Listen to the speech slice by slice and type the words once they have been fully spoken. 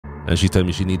and she told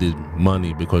me she needed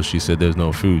money because she said there's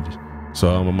no food.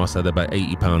 So I must have had about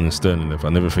 £80 in sterling left.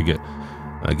 I'll never forget.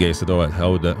 I gave, said, all right,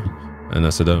 hold that. And I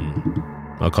said,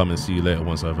 I'll come and see you later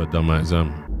once I've done my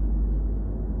exam.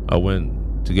 I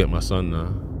went to get my son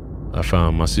now. I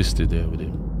found my sister there with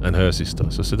him and her sister.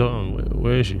 So I said, oh,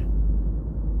 where is she?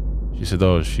 She said,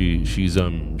 oh, she's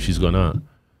gone out.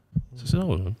 So I said,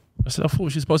 oh, I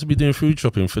thought she's supposed to be doing food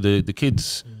shopping for the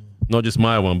kids, not just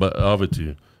my one, but the other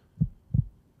two.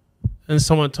 And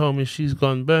someone told me she's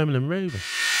gone Birmingham raving.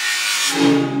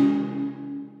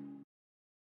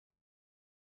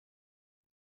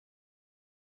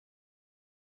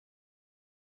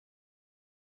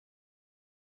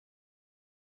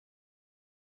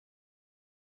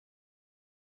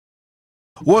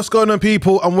 What's going on,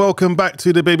 people, and welcome back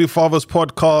to the Baby Fathers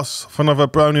podcast for another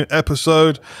brand new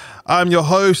episode. I'm your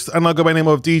host, and I go by the name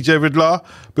of DJ Ridler.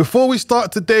 Before we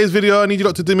start today's video, I need you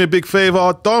lot to do me a big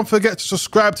favor. Don't forget to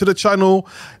subscribe to the channel,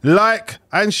 like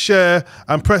and share,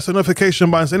 and press the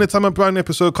notification button. So anytime a brand new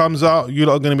episode comes out, you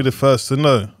lot are going to be the first to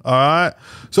know. All right.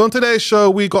 So on today's show,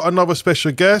 we got another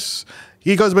special guest.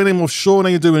 He goes by the name of Sean.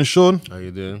 How you doing, Sean? How you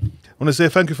doing? I want to say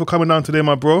thank you for coming down today,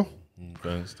 my bro.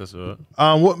 Thanks, that's all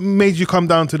right. What made you come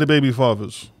down to the Baby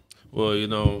Fathers? Well, you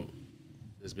know,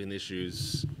 there's been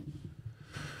issues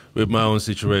with my own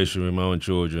situation, with my own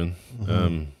children.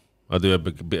 I do a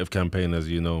bit of campaign, as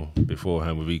you know,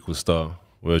 beforehand with Equal Star.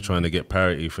 We're trying to get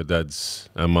parity for dads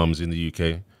and mums in the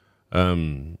UK.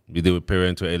 We deal with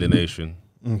parental alienation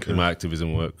in my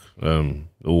activism work,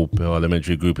 all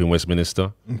parliamentary group in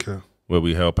Westminster, where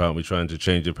we help out. We're trying to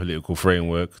change the political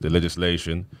framework, the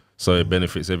legislation, so it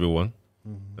benefits everyone.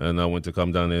 And I want to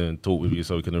come down here and talk with you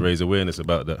so we can raise awareness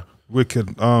about that.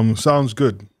 Wicked. Sounds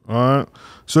good. All right.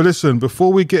 So listen,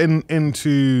 before we get into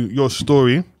your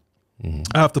story,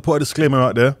 I have to put a disclaimer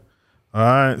out there. All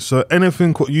right. So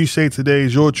anything what you say today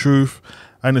is your truth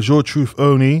and it's your truth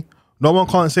only. No one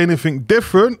can't say anything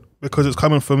different because it's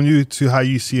coming from you to how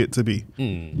you see it to be.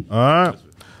 All right.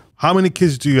 How many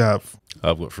kids do you have?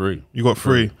 I've got 3. You got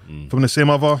 3? From the same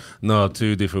mother? No,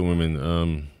 2 different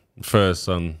women. First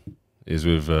son is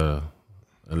with a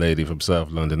lady from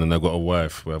South London, and I've got a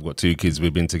wife where I've got 2 kids.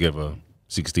 We've been together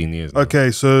 16 years now.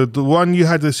 Okay, so the one you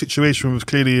had the situation with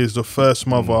clearly is the first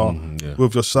mother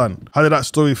with your son. How did that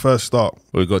story first start?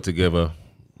 We got together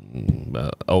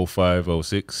about 05,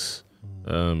 06.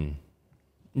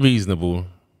 Reasonable.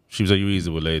 She was a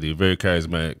reasonable lady, very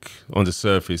charismatic. On the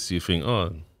surface, you think,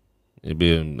 oh, it'd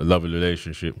be a lovely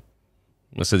relationship.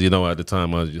 I said, you know, at the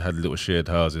time, I had a little shared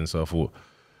housing, so I thought,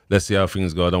 let's see how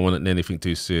things go. I don't want anything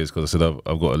too serious because I said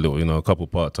I've got a little, you know, a couple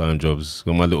part-time jobs.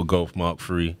 Got my little Golf Mark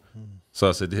III. So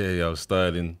I said, yeah, I was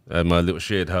styling. I had my little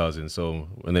shared housing. So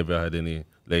whenever I had any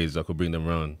ladies, I could bring them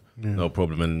around. No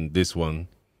problem. And this one,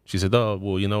 she said, oh,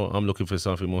 well, you know, I'm looking for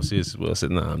something more serious. Well, I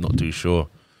said, nah, I'm not too sure.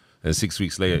 And 6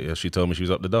 weeks later, she told me she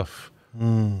was up the duff.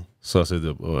 So I said,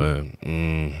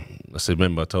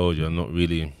 remember I told you, I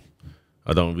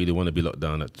don't really want to be locked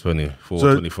down at 24,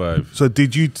 25. So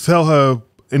did you tell her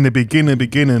in the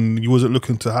beginning, you wasn't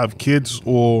looking to have kids,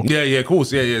 or? Yeah, of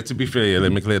course, to be fair,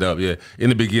 let me clear that up, In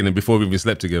the beginning, before we even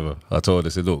slept together, I told her,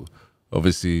 I said, look,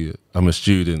 obviously, I'm a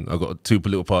student. I got 2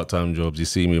 little part-time jobs. You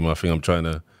see me with my thing, I'm trying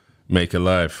to make a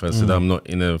life. I said, I'm not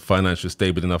in a financially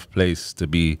stable enough place to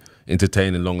be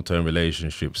entertaining long-term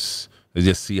relationships. Let's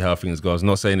just see how things go. I'm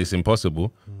not saying it's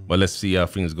impossible, but let's see how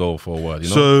things go for a while, you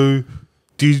know? So,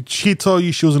 did she tell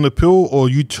you she was on a pill, or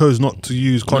you chose not to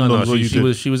use condoms?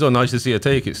 No, she was on. I used to see her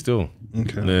take it still.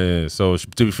 Okay. Yeah. So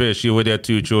to be fair, she already had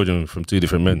 2 children from 2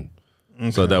 different men.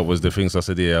 So that was the thing. So I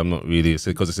said, yeah, I'm not really.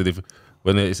 Because I said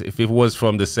if it was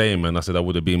from the same man, I said I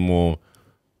would have been more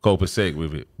copacetic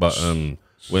with it. But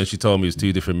when she told me it's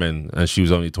 2 different men and she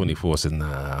was only 24, I said,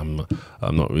 nah,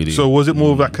 I'm not really. So was it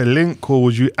more of like a link, or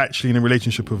was you actually in a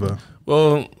relationship with her?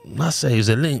 Well, I say it was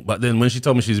a link, but then when she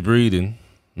told me she's breeding,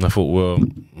 and I thought, well,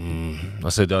 I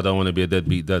said, I don't want to be a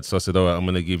deadbeat dad. So I said, all right, I'm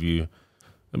going to give you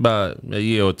about a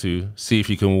year or 2, see if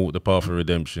you can walk the path of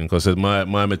redemption. Because I said,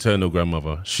 my maternal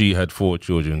grandmother, she had 4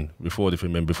 children with 4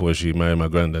 different men before she married my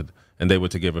granddad. And they were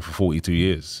together for 42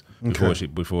 years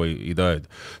before he died.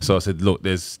 So I said, look,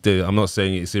 I'm not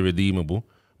saying it's irredeemable,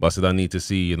 but I said, I need to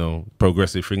see, you know,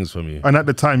 progressive things from you. And at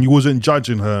the time, you wasn't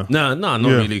judging her? No, not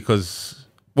really, because,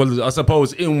 well, I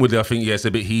suppose inwardly, I think, yeah, it's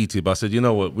a bit heated. But I said, you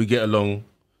know what, we get along.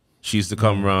 She used to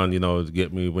come around, you know, to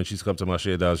get me. When she used to come to my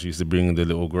shared house, she used to bring the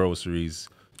little groceries.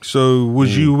 So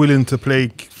was you willing to play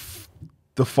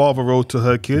the father role to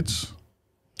her kids?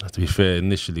 To be fair,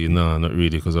 initially, no, not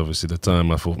really, because obviously the time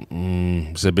I thought,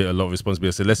 it's a lot of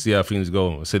responsibility. I said, let's see how things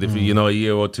go. I said, if you know, a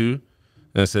year or 2,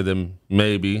 and I said, then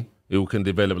maybe it can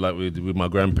develop like with my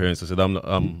grandparents. I said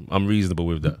I'm reasonable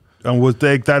with that. And was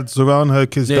their dads around? Her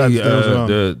kids' dads was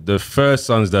around? The first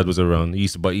son's dad was around. He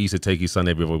used to take his son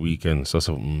every other weekend. So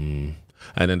and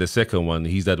then the second one,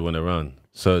 his dad went around.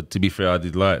 So to be fair, I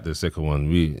did like the second one.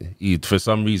 For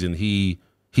some reason he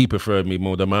preferred me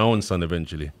more than my own son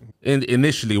eventually.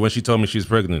 Initially, when she told me she was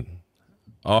pregnant,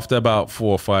 after about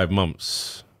 4 or 5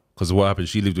 months, because what happened,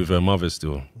 she lived with her mother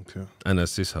still, and her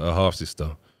half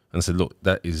sister. And I said, look,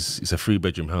 it's a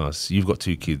 3-bedroom house. You've got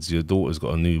 2 kids. Your daughter's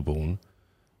got a newborn.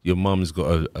 Your mum's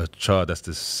got a child that's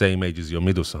the same age as your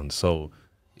middle son. So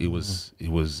it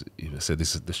said,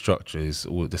 this is the structure.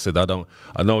 They said,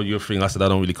 I know your thing. I said, I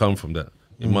don't really come from that.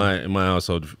 In my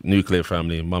household, nuclear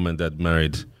family, mum and dad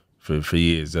married for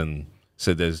years, and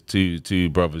said there's two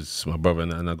brothers, my brother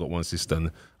and I got 1 sister, and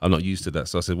I'm not used to that.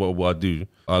 So I said, what will I do?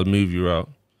 I'll move you out.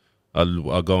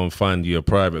 I'll go and find you a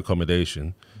private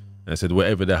accommodation. And I said,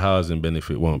 whatever the housing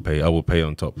benefit won't pay, I will pay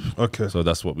on top. Okay. So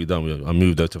that's what we done. I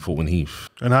moved her to Fulton Heath.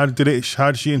 And how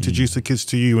did she introduce the kids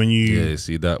to you when you? Yeah,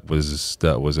 see, that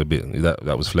was a bit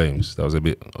that was flames. That was a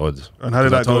bit odd. And how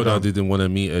did that go? I told her I didn't want to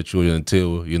meet her children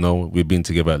until we've been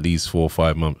together at least 4 or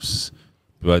 5 months.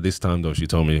 By this time though, she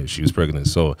told me she was pregnant.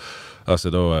 So I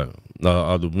said, all right,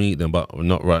 I'll meet them, but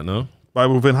not right now. But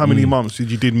within how many months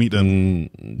did meet them?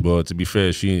 Well, to be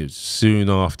fair, soon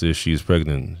after she was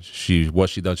pregnant, what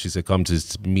she done, she said, come to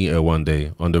meet her one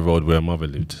day on the road where her mother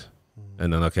lived.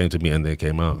 And then I came to meet her and they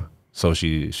came out. So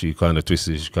she kind of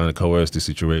twisted, she kind of coerced the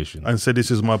situation. And said,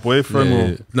 this is my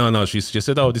boyfriend? Yeah. No, she just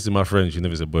said, oh, this is my friend. She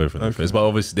never said boyfriend. Okay. But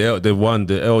obviously,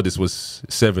 the eldest was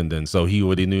 7 then, so he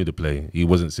already knew the play. He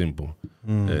wasn't simple.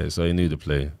 So he knew the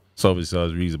play. So obviously I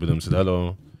was reasonable with him, said,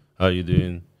 hello, how you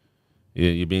doing?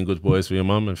 Yeah, you being good boys for your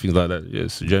mum and things like that.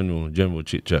 Yes, general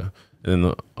chit chat. And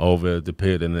then over the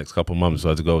period, in the next couple of months, I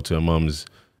had to go to her mum's.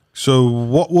 So,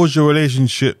 what was your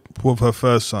relationship with her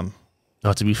first son?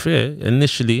 Now, to be fair,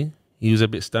 initially he was a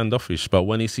bit standoffish, but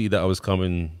when he see that I was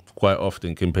coming quite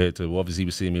often compared to, obviously he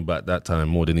was seeing me back that time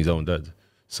more than his own dad.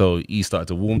 So he started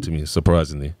to warm to me,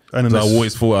 surprisingly. And I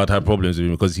always thought I'd have problems with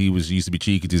him because he used to be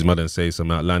cheeky to his mother and say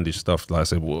some outlandish stuff. Like I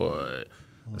said, what?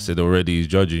 I said already he's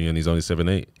judging and he's only 7,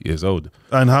 8 years old.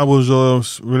 And how was your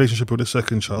relationship with the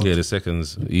second child? Yeah, the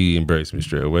seconds, he embraced me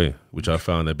straight away, which I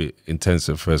found a bit intense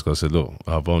at first because I said, look,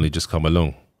 I've only just come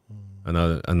along. And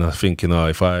I think,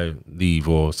 if I leave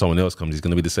or someone else comes, it's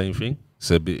going to be the same thing.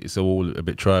 It's all a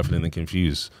bit trifling and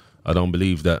confused. I don't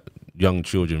believe that young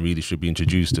children really should be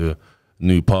introduced to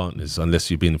new partners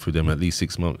unless you've been through them at least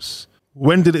 6 months.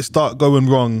 When did it start going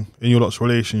wrong in your lot's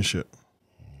relationship?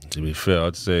 To be fair,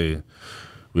 I'd say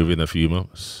within a few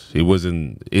months. It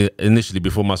wasn't initially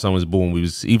before my son was born.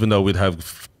 Even though we'd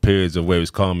have periods of where it's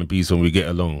calm and peaceful and we get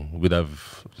along, we'd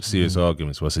have serious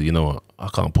arguments. So I said, you know what, I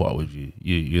can't put up with you.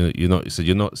 You're not. So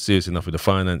you're not serious enough with the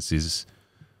finances.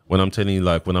 When I'm telling you,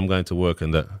 like when I'm going to work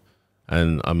and that,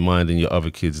 and I'm minding your other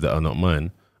kids that are not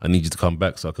mine, I need you to come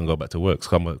back so I can go back to work.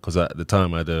 Because at the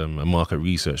time I had a market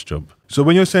research job. So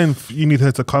when you're saying you need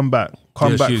her to come back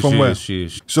from where?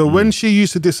 So when she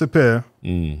used to disappear.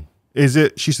 Is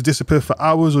it she used to disappear for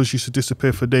hours or she used to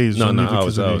disappear for days? No,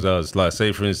 hours. Like,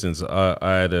 say, for instance, I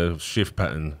had a shift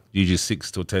pattern, usually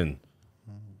 6 till 10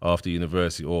 after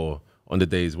university or on the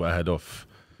days where I had off.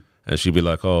 And she'd be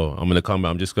like, oh, I'm going to come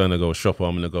back. I'm just going to go shop or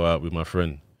I'm going to go out with my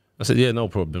friend. I said, yeah, no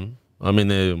problem. I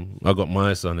mean, I got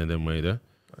my son in them way there.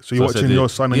 So you're watching your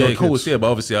son and your kids? Yeah, of course, yeah, but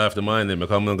obviously I have to mind them.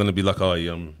 Like, I'm not going to be like, oh,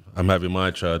 yeah, I'm having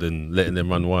my child and letting them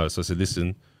run wild. So I said,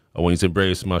 listen, I want you to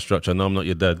embrace my structure. I know I'm not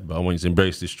your dad, but I want you to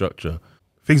embrace this structure.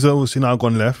 Things have obviously now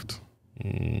gone left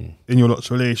in your lot's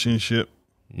relationship.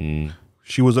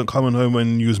 She wasn't coming home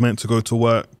when you was meant to go to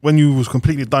work. When you was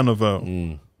completely done with her,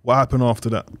 what happened after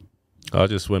that? I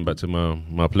just went back to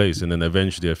my place, and then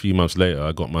eventually, a few months later,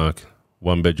 I got my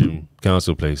 1-bedroom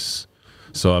council place.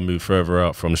 So I moved further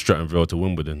out from Strattonville to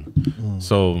Wimbledon.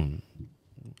 So,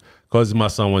 because my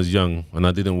son was young and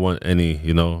I didn't want any,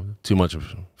 too much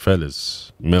of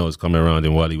males coming around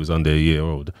him while he was under a year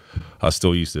old, I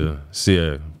still used to see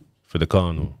her for the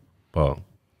carnal part.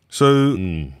 So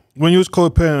when you was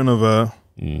co-parenting of her,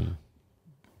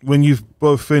 when you've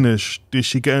both finished, did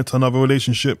she get into another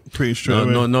relationship pretty straight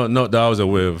away? Not that I was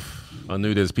aware of. I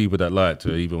knew there's people that liked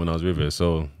her even when I was with her.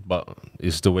 So, but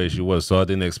it's the way she was. So I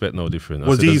didn't expect no different.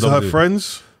 Was these her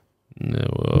friends?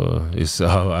 No,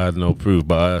 I had no proof,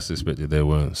 but I suspected they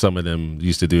weren't. Some of them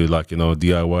used to do like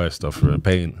DIY stuff for her,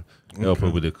 paint, help her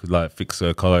with fix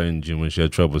her car engine when she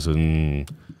had troubles,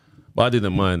 but I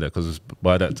didn't mind that because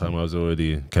by that time I was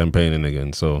already campaigning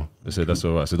again. So I said that's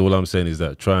all right. I said all I'm saying is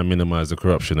that try and minimize the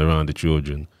corruption around the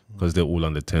children because they're all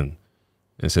under 10.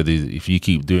 And said if you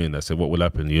keep doing that, I said what will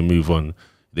happen? You move on.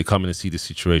 they come in and see the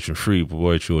situation, 3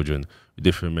 boy children,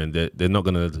 different men, they're not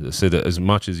going to say that as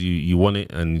much as you want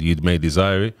it and you may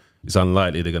desire it, it's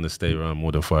unlikely they're going to stay around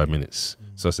more than 5 minutes.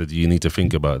 So I said, you need to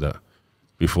think about that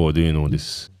before doing all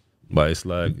this. But it's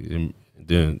like the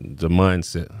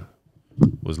mindset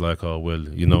was like, oh, well,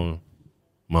 you know,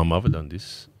 my mother done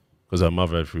this because her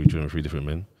mother had 3 children, 3 different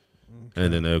men. Okay.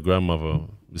 And then her grandmother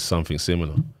is something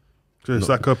similar. So it's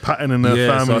like a pattern in their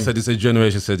family. So I said, this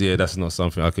generation said, yeah, that's not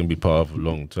something I can be part of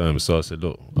long term. So I said,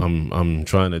 look, I'm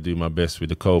trying to do my best with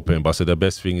the coping, but I said the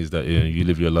best thing is that you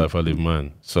live your life, I live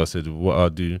mine. So I said, what I'll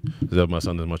do is have my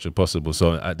son as much as possible.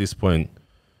 So at this point,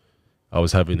 I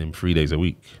was having him 3 days a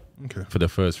week. Okay. For the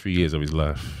first 3 years of his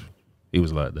life, he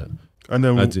was like that. And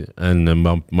then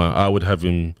I would have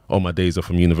him on my days off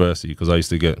from university because I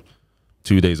used to get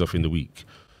 2 days off in the week.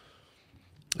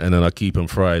 And then I keep him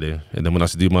Friday. And then when I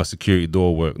used to do my security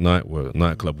door work,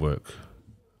 nightclub work,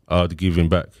 I'd give him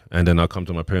back. And then I'd come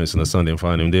to my parents on a Sunday and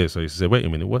find him there. So he said, wait a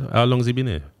minute, how long has he been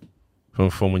here?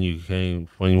 From when you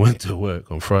went to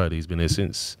work on Friday, he's been here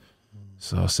since.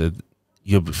 So I said,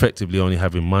 you're effectively only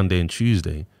having Monday and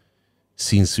Tuesday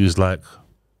since he was like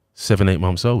 7, 8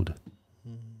 months old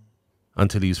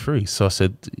until he's free. So I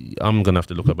said, I'm going to have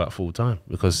to look about full time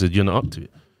because I said, you're not up to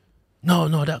it. No,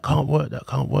 that can't work. That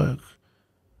can't work.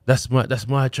 That's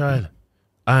my child.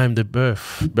 I'm the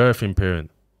birthing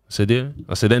parent. I said, yeah.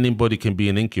 I said, anybody can be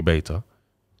an incubator,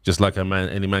 just like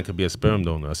any man can be a sperm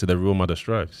donor. I said, the real mother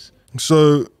strives.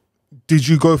 So, did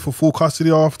you go for full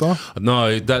custody after?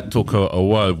 No, that took a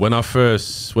while. When I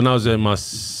was in my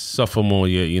sophomore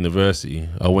year at university,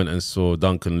 I went and saw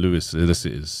Duncan Lewis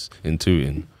solicitors in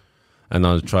Tooting. And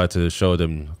I tried to show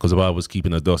them, because I was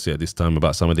keeping a dossier at this time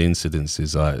about some of the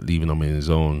incidences, like leaving him in his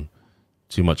own,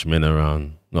 too much men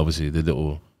around, and obviously the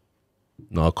little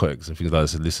narcotics and things like that. I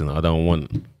said, listen, I don't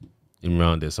want him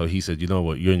around there. So he said, you know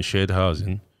what, you're in shared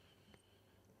housing.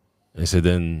 And he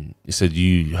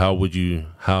said, how would you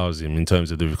house him in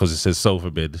terms of because it says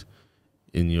sofa bed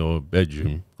in your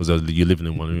bedroom, because you're living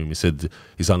in one room. He said,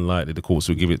 it's unlikely the courts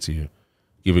will give it to you,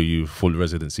 give you full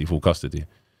residency, full custody.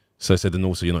 So I said, and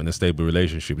also you're not in a stable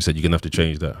relationship. He said, you're going to have to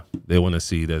change that. They want to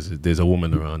see there's a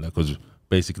woman around that, because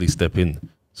basically step in.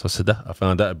 So I said, I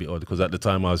found that a bit odd, because at the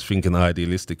time I was thinking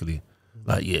idealistically,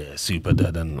 like, yeah, super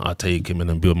dad, and I'll take him and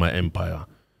then build my empire.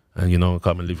 And, you know,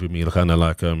 come and live with me, kind of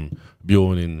like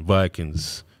Bjorn in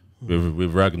Vikings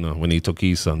with Ragnar when he took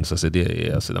his son. So I said,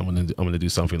 yeah. I said, I'm gonna do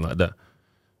something like that.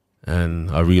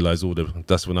 And I realized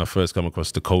that's when I first come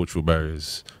across the cultural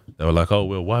barriers. They were like, oh,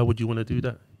 well, why would you want to do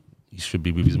that? He should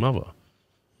be with his mother.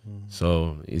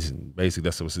 So basically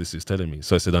that's what this is telling me.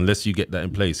 So I said, unless you get that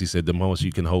in place, he said, the most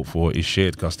you can hope for is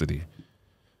shared custody.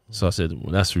 So I said,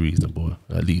 well, that's reasonable,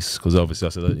 at least, because obviously I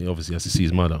said, he obviously has to see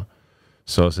his mother.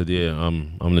 So I said, yeah,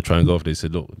 I'm going to try and go off there. He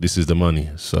said, look, this is the money.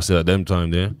 So I said, at them time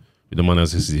there, with the money I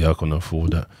said, yeah, I can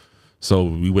afford that. So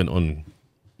we went on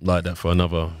like that for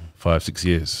another 5, 6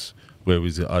 years, where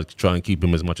I'd try and keep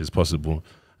him as much as possible.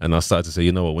 And I started to say,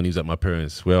 you know what, when he was at my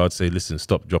parents', where I'd say, listen,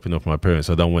 stop dropping off my parents.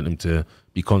 I don't want him to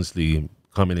be constantly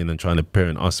coming in and trying to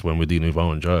parent us when we're dealing with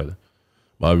our own child.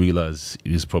 But I realized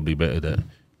it was probably better that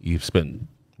he spent,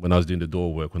 when I was doing the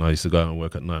door work, when I used to go out and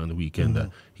work at night on the weekend,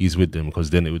 that he's with them, because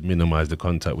then it would minimize the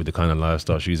contact with the kind of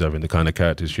lifestyle she's having, the kind of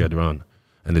characters she had around,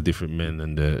 and the different men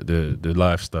and the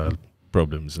lifestyle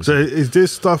problems. So is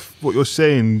this stuff what you're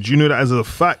saying? Do you know that as a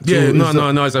fact? Yeah,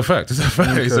 no, it's a fact. It's a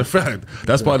fact. Okay. It's a fact.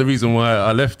 That's part of the reason why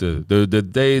I left her.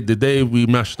 The day we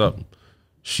mashed up,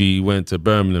 she went to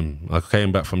Birmingham. I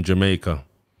came back from Jamaica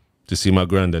to see my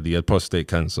granddad. He had prostate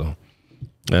cancer,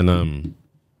 and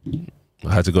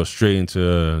I had to go straight into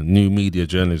a new media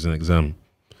journalism exam.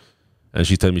 And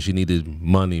she told me she needed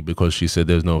money because she said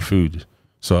there's no food.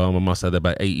 So I must have had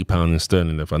about £80 in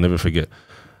sterling left. I'll never forget.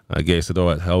 I gave, said, all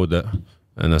right, hold that.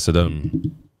 And I said,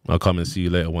 I'll come and see you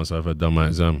later once I've done my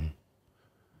exam.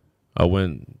 I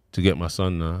went to get my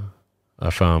son now.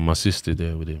 I found my sister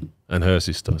there with him and her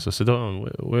sister. So I said, oh,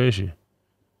 where is she?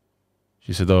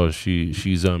 She said, oh,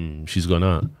 she's gone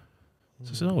out.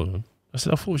 So I said, oh. I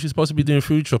said, I thought she's supposed to be doing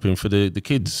food shopping for the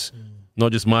kids.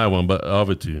 Not just my one, but the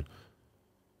other two.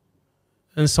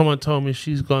 And someone told me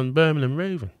she's gone Birmingham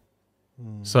raving.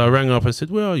 So I rang up and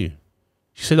said, where are you?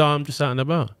 She said, oh, I'm just out and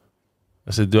about.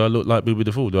 I said, do I look like Booby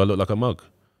the Fool? Do I look like a mug?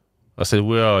 I said,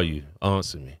 where are you?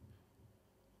 Answer me.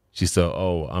 She said,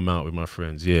 oh, I'm out with my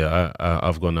friends. Yeah,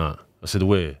 I've gone out. I said,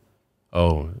 where?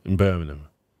 Oh, in Birmingham.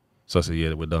 So I said,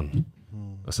 yeah, we're done.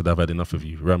 I said, I've had enough of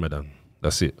you. Ramadan.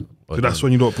 That's it. So that's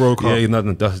when you got broke up?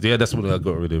 Yeah, that's when I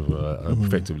got rid of her. I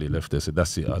effectively left her. I said,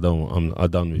 that's it. I'm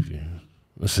done with you.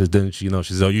 I said, then she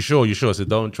said, oh, you sure? I said,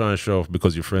 don't try and show off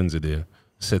because your friends are there.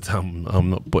 said, I'm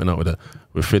not putting up with it.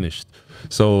 We're finished.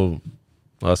 So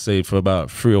I say for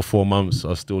about 3 or 4 months, I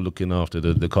was still looking after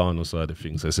the carnal side of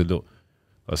things. I said, look,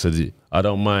 I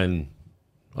don't mind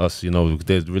us, you know,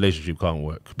 the relationship can't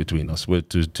work between us. We're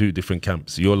two different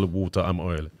camps. You're the water, I'm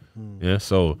oil. Yeah,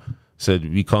 so said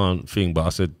we can't think, but I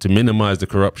said to minimize the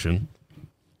corruption,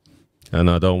 and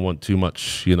I don't want too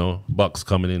much, you know, bucks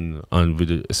coming in. And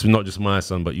it's not just my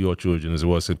son, but your children as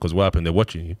well. I said, because what happened, they're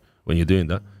watching you when you're doing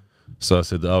that. So I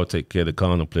said, I'll take care of the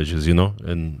carnal pleasures, you know,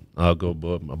 and I'll go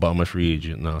about my free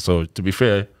agent now. So to be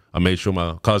fair, I made sure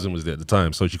my cousin was there at the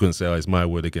time, so she couldn't say, oh, it's my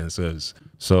word against hers.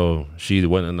 So she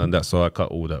went and done that, so I cut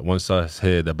all that. Once I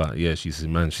heard about, yeah, she's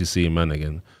seeing man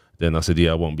again, then I said,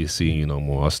 yeah, I won't be seeing you no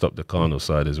more. I'll stop the carnal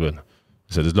side as well.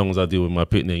 I said, as long as I deal with my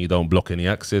pitney and you don't block any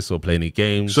access or play any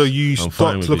games. So you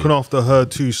stopped looking after her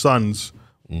 2 sons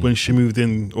when she moved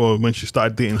in, or when she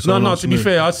started dating someone else? To be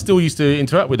fair, I still used to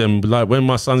interact with them. Like when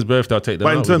my son's birthday, I'll take them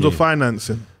out. But in terms of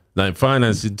financing? Like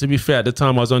financing, to be fair, at the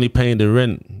time I was only paying the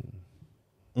rent,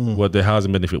 what the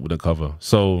housing benefit wouldn't cover.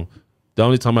 So the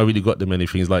only time I really got them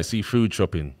anything is like, see, food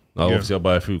shopping. Obviously, I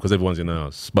buy food because everyone's in the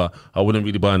house, but I wouldn't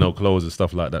really buy no clothes and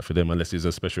stuff like that for them unless it's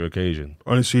a special occasion.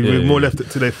 Honestly, we've more left it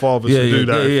to their fathers to do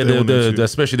that.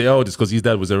 Especially the eldest, because his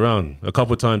dad was around. A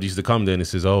couple of times he used to come there and he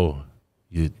says, "Oh,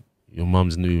 your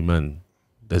mum's new man.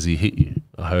 Does he hit you?"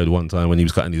 I heard one time when he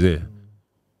was cutting his hair,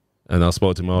 and I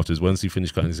spoke to him afterwards. Once he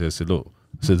finished cutting his hair, I said, "Look,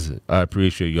 I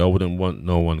appreciate you. I wouldn't want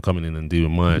no one coming in and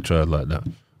dealing my child like that.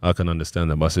 I can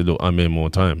understand that." But I said, "Look, I made more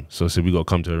time." So I said, "We got to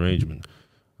come to arrangement."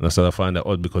 And I said, I find that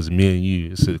odd because me and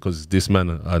you, because this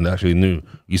man I actually knew,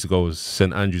 used to go to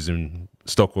St. Andrews in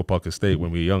Stockwell Park Estate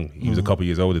when we were young. He was a couple of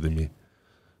years older than me.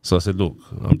 So I said, look,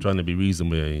 I'm trying to be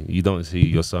reasonable. You don't see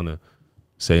your son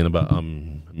saying about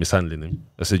mishandling him.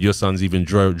 I said, your son's even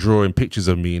drawing pictures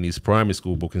of me in his primary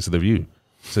school book instead of you.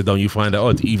 I said, don't you find that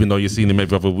odd, even though you're seeing him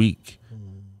every other week?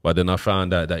 But then I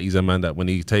found out that he's a man that when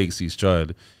he takes his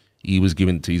child, he was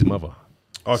giving it to his mother.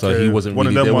 Okay. So he wasn't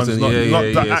really,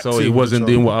 so he wasn't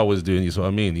doing what I was doing. You see what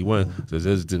I mean? He weren't.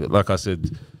 Like I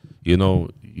said, you know,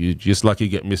 you just like you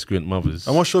get miscreant mothers.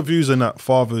 And what's your views on that?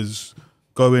 Fathers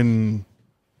leaving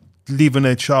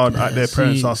their child at their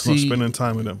parents' house, not spending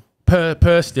time with them.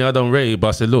 Personally, I don't rate it, but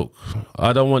I said, look,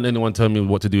 I don't want anyone telling me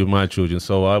what to do with my children,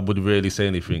 so I would rarely say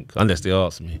anything unless they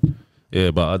ask me. Yeah,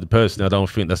 but personally, I don't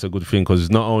think that's a good thing because it's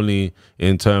not only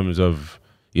in terms of,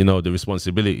 you know, the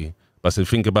responsibility. But I said,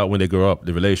 think about when they grow up,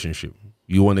 the relationship.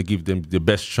 You want to give them the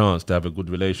best chance to have a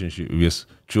good relationship with your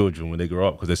children when they grow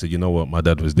up because they said, you know what, my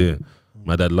dad was there.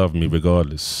 My dad loved me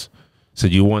regardless. So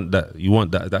you want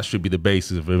that. That should be the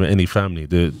basis of any family,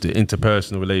 the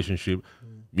interpersonal relationship,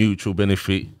 mutual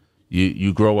benefit.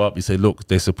 You grow up, you say, look,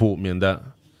 they support me and that.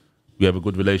 We have a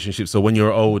good relationship. So when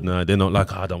you're old now, they're not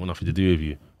like, oh, I don't want nothing to do with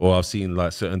you. Or I've seen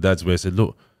like certain dads where they said,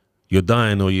 look, you're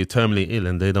dying or you're terminally ill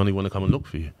and they don't even want to come and look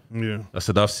for you. Yeah. I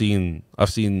said, I've seen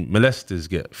molesters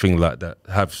get things like that,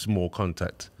 have small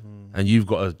contact. And you've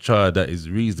got a child that is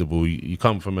reasonable. You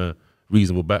come from a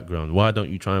reasonable background. Why don't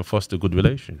you try and foster good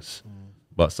relations?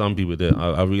 But some people,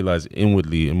 I realize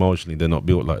inwardly, emotionally, they're not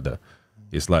built like that.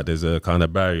 It's like there's a kind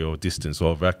of barrier or distance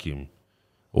or vacuum,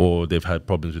 or they've had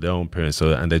problems with their own parents,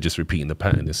 and they're just repeating the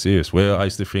pattern. It's serious. Where I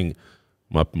used to think,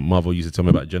 my mother used to tell me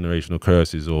about generational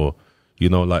curses or, you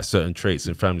know, like certain traits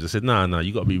in families. I said, nah,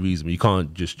 you got to be reasonable. You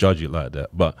can't just judge it like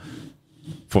that. But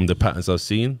from the patterns I've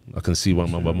seen, I can see why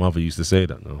my mother used to say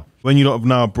that now. When you lot have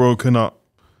now broken up,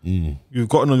 you've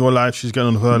gotten on your life, she's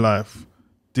getting on her life.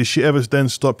 Did she ever then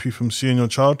stop you from seeing your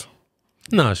child?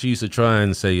 Nah, she used to try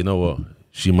and say, you know what,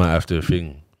 she might have to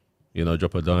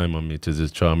drop a dime on me to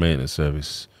this child maintenance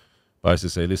service. But I used to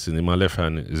say, listen, in my left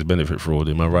hand is benefit fraud,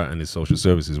 in my right hand is social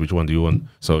services. Which one do you want?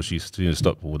 So she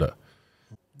stopped all that.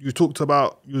 You talked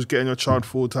about you was getting your child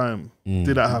full time.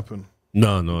 Did that happen?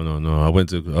 No. I went.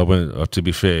 To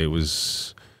be fair, it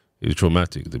was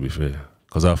traumatic. To be fair,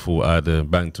 because I thought I had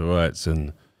banged to rights,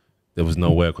 and there was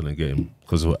no way I couldn't get him.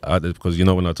 Because you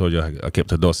know when I told you I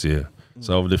kept a dossier.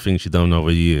 So over the things she done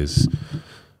over years,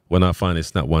 when I finally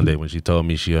snapped one day when she told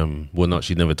me she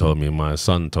never told me. My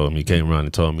son told me, he came around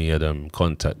and told me he had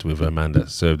contact with a man that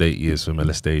served 8 years for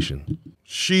molestation.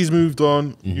 She's moved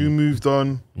on, you moved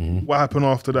on. What happened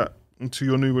after that into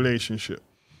your new relationship?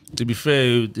 To be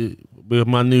fair, with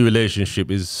my new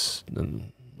relationship is,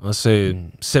 I say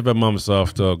 7 months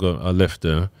after I left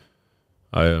her,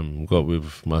 I got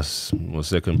with my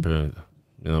second parent,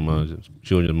 you know, my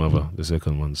children's mother, the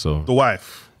second one. So the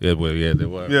wife. Yeah, well, yeah, the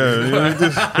wife. The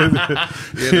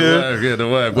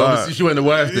wife. Well, obviously she went the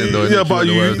wife then, though. Yeah, but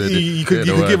you could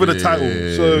give her the title.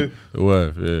 So the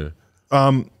wife,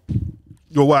 yeah.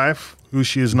 Your wife, who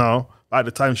she is now, At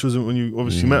the time, she wasn't when you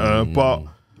obviously met her, but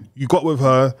you got with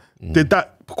her. Did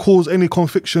that cause any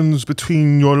convictions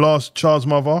between your last child's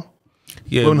mother?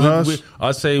 Yeah,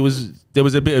 I'd say there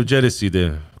was a bit of jealousy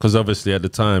there because obviously at the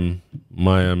time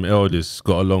my eldest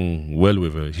got along well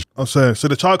with her. Oh, so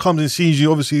the child comes and sees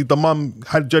you. Obviously, the mum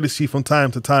had jealousy from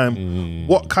time to time.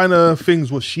 What kind of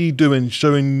things was she doing,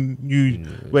 showing you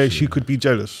where she could be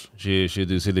jealous? She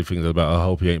do silly things about, I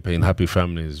hope you ain't paying happy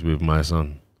families with my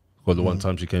son. Well, the one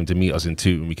time she came to meet us in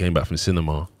Tooting, we came back from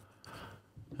cinema,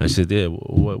 and she said, "Yeah,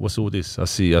 what's all this? I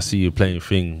see you playing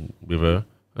thing with her."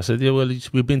 I said, "Yeah, well,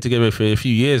 we've been together for a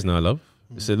few years now, love."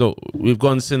 I said, "Look, we've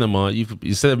gone cinema.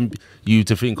 You said you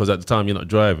to think because at the time you're not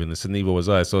driving." I said, "Neither was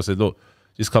I." So I said, "Look,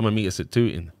 just come and meet us at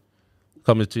Tooting."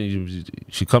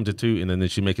 She come to Tooting, and then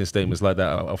she making statements like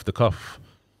that off the cuff.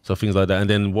 So things like that. And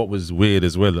then what was weird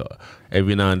as well,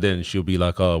 every now and then she'll be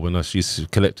like, "Oh, when she's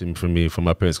collecting from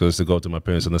my parents, because I used to go to my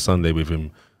parents on a Sunday with him,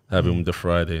 have him the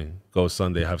Friday, go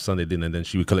Sunday, have Sunday dinner, and then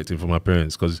she would collect him from my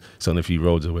parents because it's on a few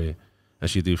roads away. And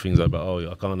she'd do things like,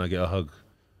 "Oh, can't I get a hug?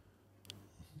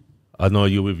 I know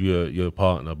you're with your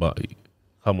partner, but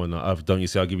come on, don't you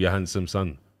see, I'll give you a handsome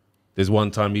son." There's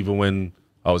one time, even when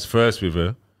I was first with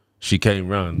her, she came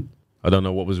round. I don't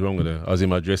know what was wrong with her. I was in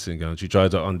my dressing gown. She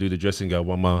tried to undo the dressing gown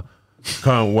while my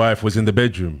current wife was in the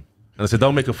bedroom. And I said,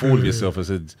 "Don't make a fool of yourself." I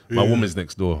said, "My woman's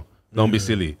next door. Don't be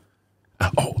silly."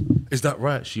 "Oh, is that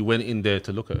right?" She went in there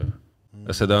to look at her.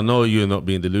 I said, "I know you're not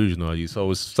being delusional, are you?" So it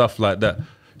was stuff like that.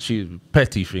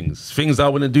 Petty things I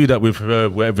wouldn't do that with her,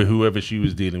 whoever she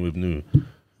was dealing with knew.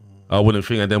 I wouldn't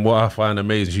think. And then what I find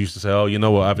amazing, she used to say, "Oh, you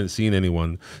know what? I haven't seen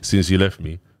anyone since you left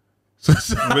me."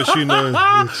 But she knows.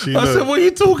 I said, "What are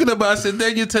you talking about?" I said,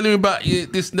 "Then you're telling me about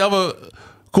this other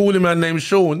coolie man named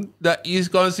Sean that he's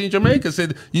gone to see in Jamaica." I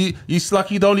said, "It's like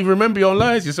you don't even remember your own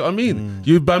lies." You see what I mean?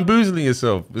 You're bamboozling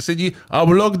yourself. I said, "I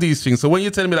will log these things." So when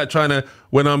you're telling me that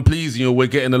when I'm pleasing you, we're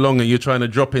getting along, and you're trying to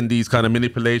drop in these kind of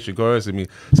manipulation, coercing me,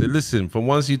 I said, "Listen, from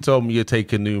once you told me you're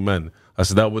taking new man," I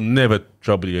said, "that will never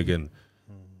trouble you again."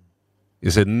 He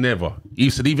said, "Never."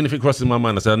 He said, "Even if it crosses my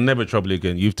mind," I said, "I'll never trouble you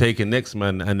again. You've taken next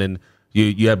man, and then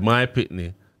you had my pitney."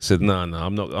 I said, "No,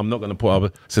 I'm not going to put up." I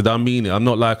said, "I mean it. I'm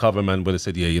not like other men," but I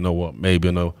said, "Yeah, you know what? Maybe,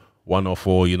 one or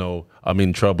four, I'm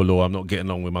in trouble or I'm not getting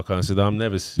along with my client." I said, I'll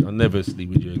never sleep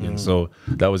with you again." So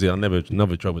that was it. I'll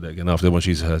never trouble that again after when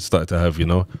she's started to have,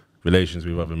 relations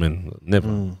with other men.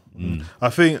 Never.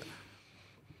 I think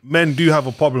men do have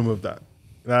a problem with that.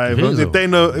 Like, if they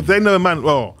know a man,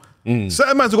 well,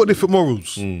 certain men's have got different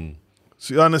morals.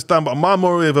 So you understand, but my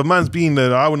moral, if a man's been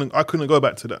there, I couldn't go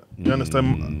back to that. You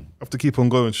understand? I have to keep on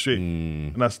going straight,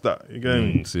 and that's that. You get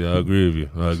me? See, I agree with you.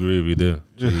 I agree with you there.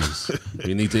 Jeez.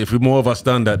 We need to. If more of us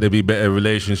done that, there'd be better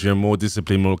relationship, more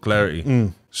discipline, more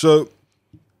clarity. So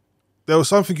there was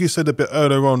something you said a bit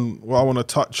earlier on, what I want to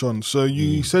touch on. So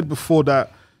you said before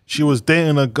that she was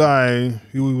dating a guy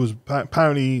who was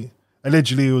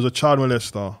allegedly, he was a child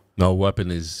molester. No, what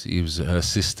happened is he was her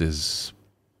sister's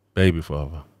baby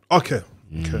father. Okay.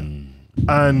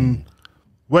 And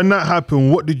when that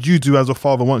happened, what did you do as a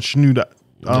father once you knew that?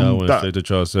 I went straight to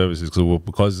child services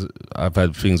because I've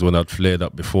had things when I'd flared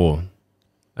up before,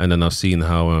 and then I've seen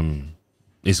how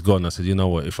it's gone. I said, you know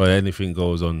what? If anything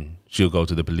goes on, she'll go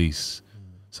to the police.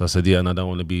 So I said, yeah, and I don't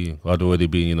want to be. I'd already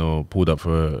been, pulled up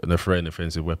for an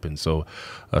offensive weapon. So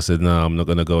I said, no, I'm not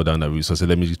going to go down that route. So I said,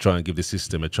 let me try and give the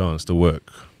system a chance to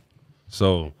work.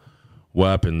 So what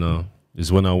happened now is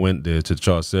when I went there to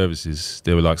child services,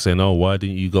 they were like saying, "Oh, why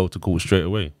didn't you go to court straight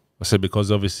away?" I said,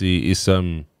 because obviously it's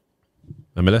a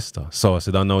molester. So I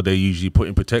said, I know they usually put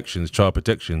in protections, child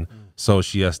protection, so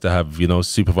she has to have,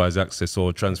 supervised access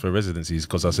or transfer residencies,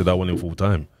 because I said I want him full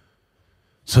time.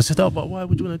 So I said, oh, but why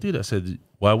would you want to do that? I said,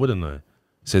 why wouldn't I? I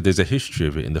said, there's a history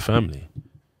of it in the family.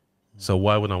 So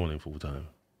why would I want him full time?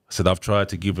 I said, I've tried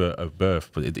to give her a birth,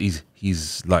 but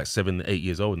he's like 7, 8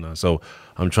 years old now. So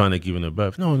I'm trying to give him a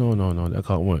birth. No, that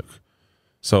can't work.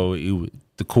 So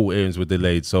the court hearings were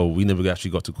delayed. So we never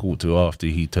actually got to court till after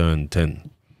he turned 10.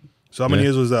 So how many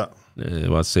years was that?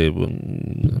 I'd say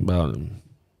about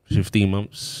 15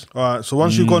 months. All right. So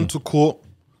once you've gone to court,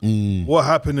 what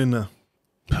happened in there?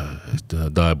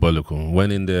 Diabolical.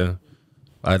 Went in there.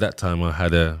 At that time, I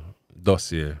had a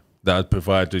dossier that I'd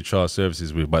provide the child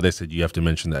services with, but they said you have to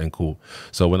mention that in court.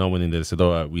 So when I went in there, they said,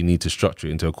 all right, we need to structure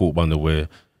it into a court bundle where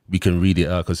we can read it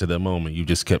out, because at that moment you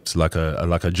just kept like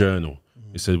a journal.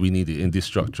 They said we need it in this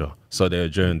structure, so they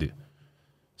adjourned it.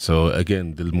 So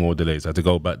again, the more delays. I had to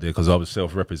go back there because I was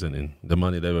self-representing. The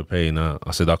money they were paying, I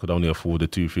said I could only afford the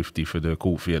 $250 for the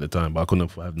court fee at the time, but I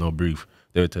couldn't have no brief.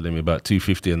 They were telling me about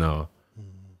 $250 an hour,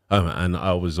 and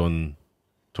I was on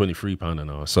 £23 an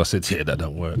hour. So I said, yeah, that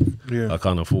don't work. Yeah. I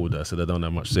can't afford that. I said, I don't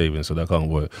have much savings, so that can't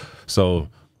work. So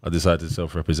I decided to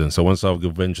self-represent. So once I've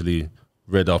eventually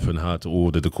read up on how to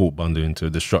order the court bundle into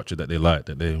the structure that they like,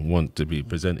 that they want to be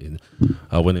presented,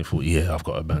 I went in for, yeah, I've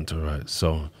got a banter right.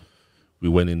 So we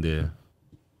went in there.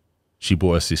 She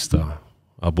brought her sister.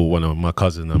 I brought one of my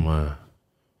cousin and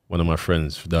one of my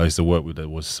friends that I used to work with, that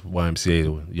was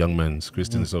YMCA, Young Men's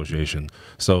Christian Association.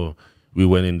 So we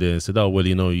went in there and said, oh, well,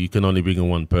 you know, you can only bring in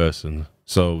one person.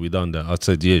 So we done that. I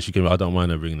said, yeah, she can. I don't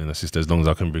mind her bringing in her sister as long as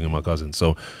I can bring in my cousin.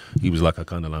 So he was like a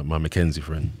kind of like my Mackenzie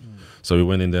friend. So we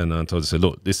went in there and I told her, said,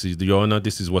 look, this is Your Honor,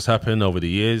 this is what's happened over the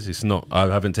years. It's not, I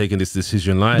haven't taken this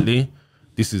decision lightly.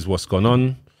 This is what's gone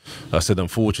on. I said,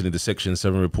 unfortunately, the Section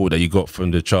 7 report that you got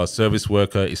from the child service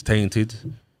worker is tainted.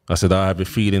 I said, I have a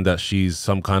feeling that she's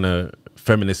some kind of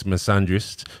feminist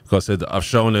misandrist. Because I said, I've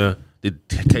shown her the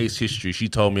case history. She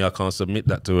told me I can't submit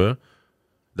that to her,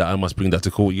 that I must bring that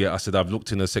to court. Yeah, I said, I've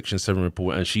looked in her Section 7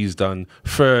 report and she's done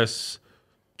first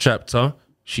chapter,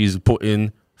 she's put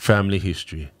in family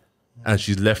history. And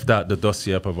she's left out the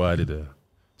dossier I provided her.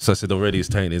 So I said, already it's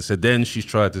tainted. So then she's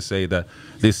tried to say that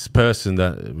this person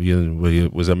that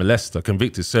was a molester,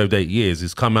 convicted, served 8 years,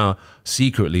 has come out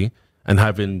secretly and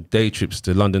having day trips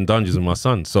to London dungeons with my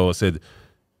son. So I said,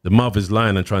 the mother's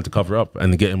lying and trying to cover up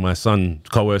and getting my son,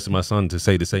 coercing my son to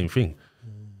say the same thing.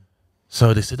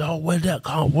 So they said, oh, well, that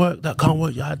can't work. That can't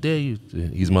work. How dare you?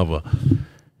 His mother.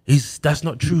 That's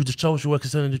not true. The social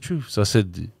worker's telling the truth. So I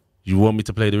said, you want me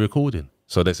to play the recording?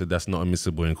 So they said, that's not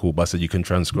admissible in court, but I said, you can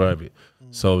transcribe it.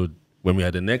 So when we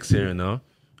had the next hearing now,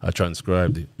 I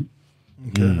transcribed it.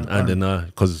 Okay, and then,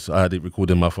 because I had it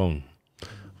recorded on my phone.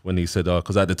 When he said,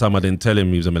 because at the time I didn't tell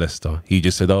him he was a molester. He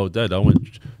just said, oh, Dad, I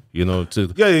went, you know, to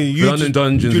London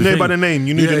dungeons. You knew by the name.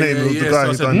 You knew the name of the guy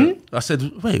who done it. I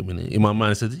said, wait a minute. In my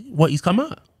mind, I said, what, he's come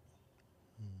out?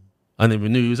 I never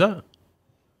knew he was out.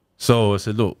 So I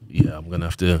said, look, yeah, I'm gonna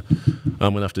have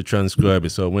to transcribe it.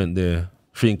 So I went there,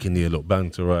 thinking, yeah, look,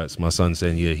 banter rights. My son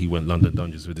saying, yeah, he went London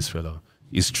dungeons with this fella.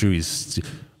 It's true. It's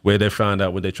where they found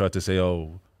out when they tried to say,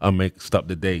 oh, I mixed up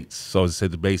the dates. So I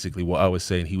said basically what I was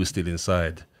saying, he was still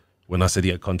inside when I said he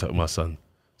had contact with my son.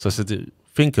 So I said,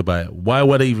 think about it. Why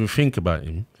would I even think about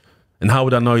him? And how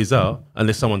would I know he's out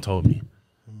unless someone told me?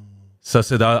 So I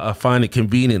said, I find it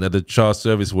convenient that the child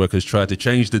service workers tried to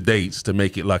change the dates to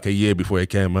make it like a year before it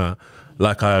came out,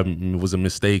 like I was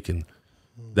mistaken.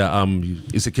 That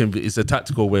it's a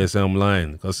tactical way of saying I'm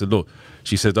lying. I said, look,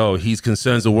 she said, oh, his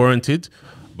concerns are warranted,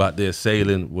 but the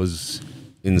assailant was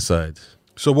inside.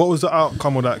 So what was the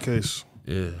outcome of that case?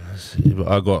 Yeah,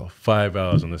 I got 5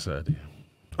 hours on the Saturday.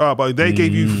 Oh, but they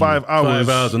gave you 5 hours. 5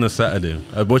 hours on a Saturday.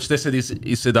 Which they said,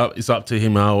 it's up to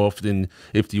him how often,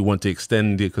 if you want to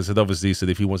extend it, because obviously he said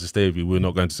if he wants to stay with you, we're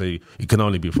not going to say it can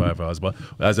only be 5 hours. But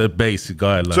as a basic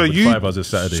guideline, so 5 hours a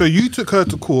Saturday. So you took her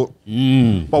to court,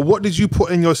 but what did you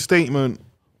put in your statement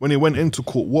when it went into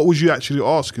court? What was you actually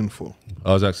asking for?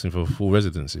 I was asking for full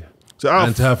residency. So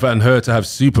and her to have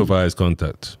supervised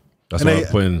contact. That's what I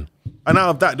put in. And out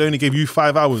of that, they only gave you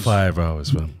 5 hours? 5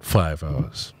 hours, man. 5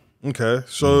 hours. Okay,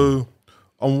 so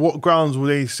on what grounds were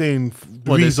they saying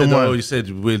the reason why? Oh, you said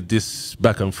with this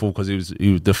back and forth because it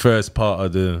was the first part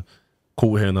of the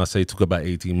court hearing. I say took about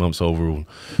 18 months overall.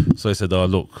 So I said, "Oh,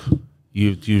 look,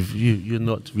 you're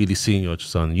not really seeing your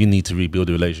son. You need to rebuild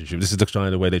the relationship. This is the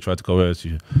kind of way they try to coerce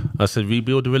you." I said,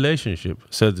 "Rebuild the relationship."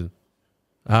 I said,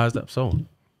 "How's that so?"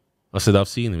 I said, "I've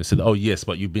seen him." He said, "Oh yes,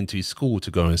 but you've been to his school to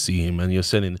go and see him, and you're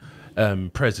sending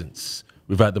presents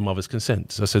without the mother's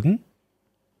consent." So I said,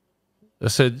 I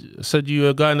said,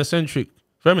 you're a gynocentric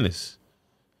feminist.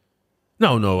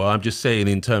 No, I'm just saying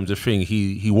in terms of thing,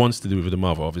 he wants to live with the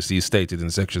mother. Obviously, it's stated in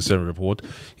the Section 7 report,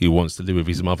 he wants to live with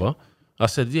his mother. I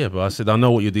said, yeah, but I said, I know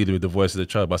what you're dealing with, the voice of the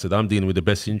child, but I said, I'm dealing with the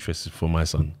best interests for my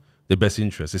son, the best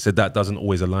interests. He said, that doesn't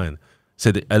always align. I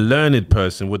said, a learned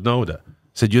person would know that.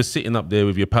 I said, you're sitting up there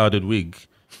with your powdered wig,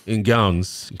 in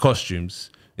gowns, costumes,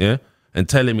 yeah, and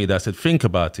telling me that. I said, think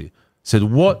about it. Said,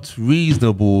 what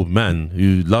reasonable man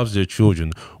who loves their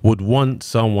children would want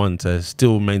someone to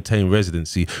still maintain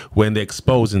residency when they're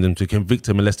exposing them to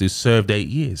convicted molester who served 8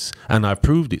 years? And I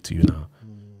proved it to you now.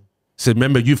 Said,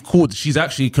 remember, you've caught, she's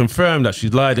actually confirmed that she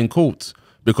lied in court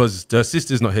because her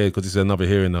sister's not here because it's another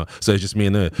hearing now. So it's just me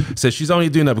and her. Said, she's only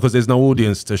doing that because there's no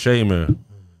audience to shame her.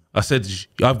 I said,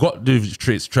 I've got the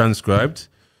traits transcribed.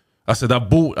 I said, I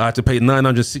had to pay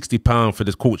 £960 for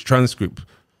this court's transcript.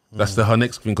 That's her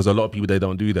next thing, because a lot of people, they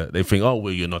don't do that. They think, oh,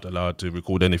 well, you're not allowed to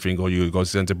record anything or you go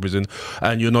sent to prison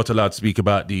and you're not allowed to speak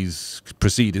about these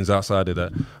proceedings outside of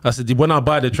that. I said, when I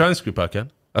buy the transcript, I can.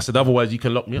 I said, otherwise you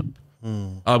can lock me up.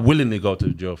 I willingly go to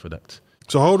jail for that.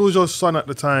 So how old was your son at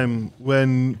the time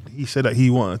when he said that he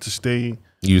wanted to stay?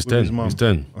 He was 10. He was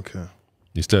 10. Okay.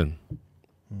 He's 10.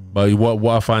 But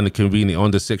what I find convenient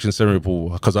on the Section 7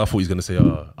 report, because I thought he was going to say,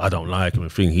 oh, I don't like him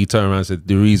and thing. He turned around and said,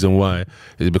 the reason why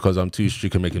is because I'm too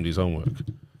strict and make him do his homework.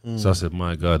 So I said,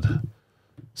 my God.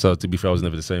 So to be fair, I was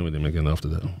never the same with him again after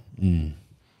that.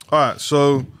 All right,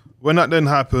 so when that then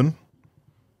happened,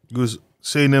 you was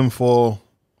seeing him for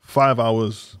 5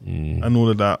 hours and all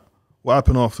of that. What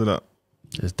happened after that?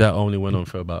 That only went on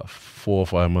for about 4 or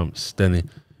 5 months. Then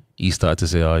he started to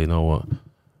say, oh, you know what?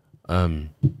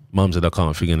 Mum said I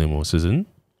can't think anymore. I says, what are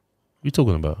you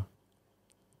talking about?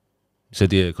 He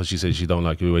said, yeah, because she said she don't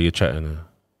like the way you're chatting her.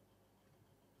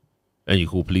 And you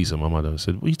call police on my mother. I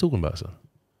said, what are you talking about, son?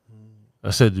 I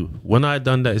said, when I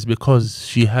done that, it's because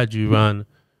she had you around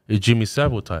a Jimmy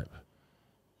Savile type.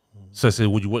 So I said,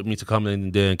 would you want me to come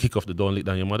in there and kick off the door and lick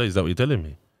down your mother? Is that what you're telling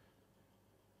me?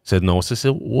 He said, no. So I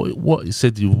said, what? He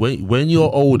said, when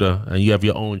you're older and you have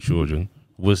your own children,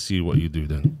 we'll see what you do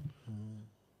then.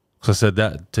 So I said,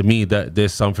 that to me, that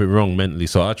there's something wrong mentally.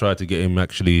 So I tried to get him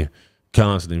actually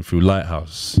counselling through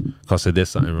Lighthouse. Because I said, there's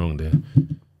something wrong there.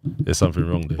 There's something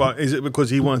wrong there. But is it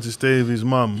because he wanted to stay with his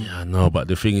mum? Yeah, no, but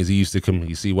the thing is, he used to come,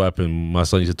 you see what happened? My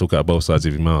son used to talk out both sides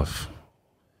of his mouth.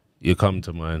 You come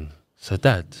to mine. So,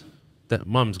 Dad, that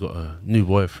mum's got a new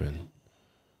boyfriend.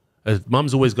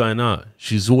 Mum's always going out.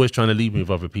 She's always trying to leave me with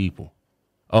other people.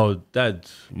 Oh, Dad,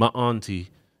 my auntie,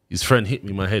 his friend hit me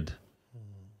in my head.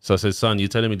 So I said, son, you're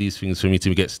telling me these things for me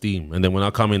to get steam. And then when I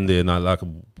come in there and I like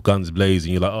guns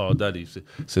blazing, you're like, oh, Daddy.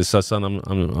 Says, son,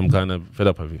 I'm kind of fed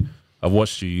up of you. I've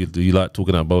watched you. You like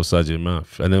talking out both sides of your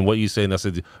mouth. And then what you saying? I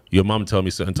said, your mum told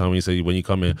me certain time when you say when you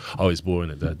come in, oh, it's boring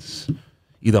at Dad.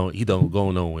 He don't go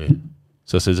nowhere.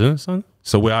 So I said, son.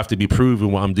 So we have to be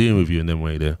proving what I'm doing with you in them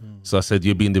way there. So I said,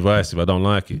 you're being divisive. I don't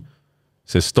like it.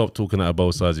 So stop talking out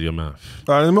both sides of your mouth.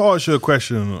 All right, let me ask you a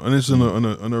question, and this is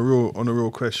on a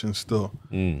real question still.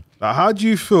 Like, how do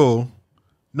you feel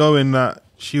knowing that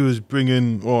she was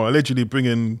bringing, or allegedly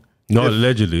bringing? Not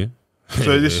allegedly.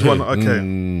 So this is one.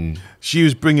 Okay, she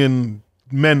was bringing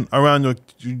men around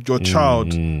your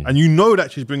child, and you know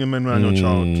that she's bringing men around your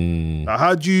child. Like,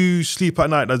 how do you sleep at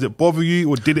night? Does it bother you,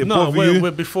 or did it bother you?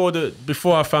 No,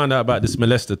 before I found out about this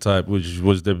molester type, which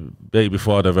was the baby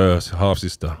father of her half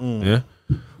sister, yeah,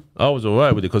 I was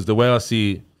alright with it because the way I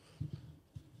see,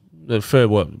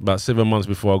 about 7 months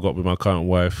before I got with my current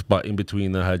wife, but in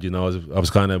between I had, I was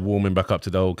kind of warming back up to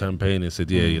the whole campaign and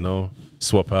said, yeah,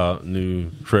 swap out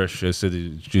new, fresh. I said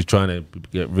she's trying to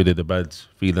get rid of the bad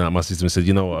feeling out of my system. I said,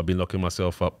 you know what, I've been locking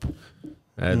myself up.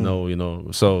 And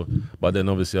so, but then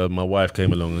obviously my wife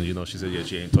came along and, she said, yeah,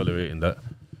 she ain't tolerating that.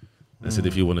 I said,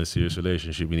 if you want a serious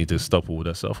relationship, we need to stop all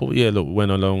that. So I thought, yeah, look, went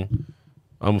along.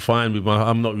 I'm fine with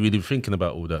I'm not really thinking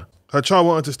about all that. Her child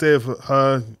wanted to stay with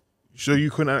her, so you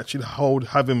couldn't actually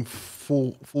have him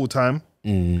full time.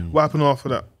 What happened after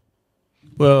that?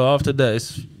 Well, after that,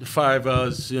 it's 5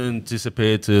 hours and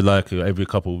disappeared to like every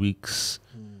couple of weeks.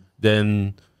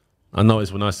 Then I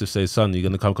noticed when I used to say, son, you're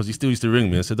going to come, because he still used to ring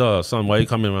me. I said, oh, son, why are you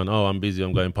coming around? Oh, I'm busy,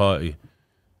 I'm going party. I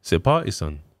said, party,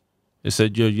 son? He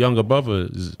said, your younger brother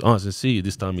is asking to see you.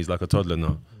 This time he's like a toddler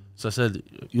now. So I said,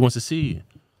 he wants to see you.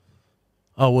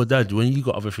 Oh, well, Dad, when you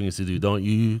got other things to do, don't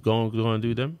you go and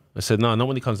do them? I said, no, not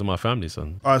when it comes to my family,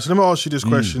 son. All right, so let me ask you this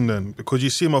question then, because you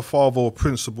see my father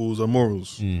principles and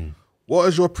morals. What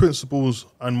is your principles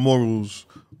and morals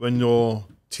when you're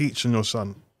teaching your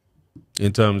son?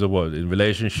 In terms of what? In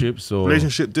relationships or?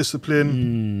 Relationship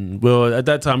discipline? Well, at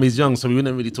that time, he's young, so we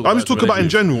wouldn't really talk about I'm just talking about in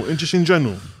general, just in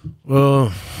general.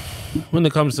 Well, when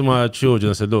it comes to my children,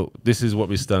 I said, look, this is what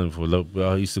we stand for. Look,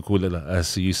 I used to call it,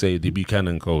 as you say, the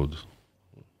Buchanan Code.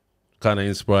 Kind of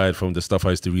inspired from the stuff I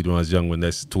used to read when I was young, when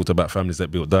they talked about families that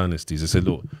built dynasties. I said,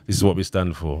 look, this is what we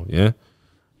stand for, yeah?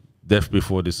 Death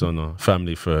before dishonor,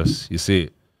 family first, you see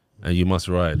it? And you must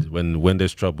ride. When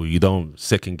there's trouble, you don't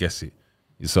second guess it.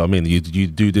 You see what I mean? You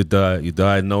do the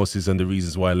diagnosis and the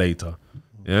reasons why later,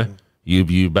 yeah?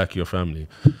 You back your family.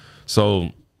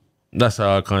 So that's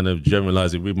how I kind of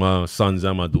generalize it with my sons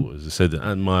and my daughters. I said,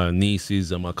 and my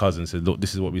nieces and my cousins said, look,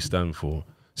 this is what we stand for.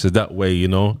 So that way,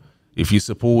 if you're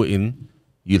supporting,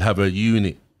 you'll have a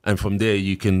unit. And from there,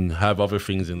 you can have other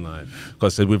things in life.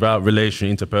 Because without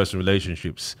interpersonal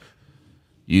relationships,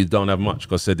 you don't have much.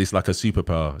 Because it's like a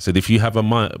superpower. So if you have a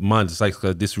mind, it's like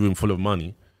this room full of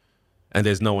money, and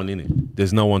there's no one in it.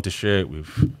 There's no one to share it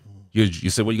with. You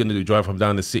say, what are you going to do? Drive from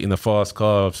down the city in a fast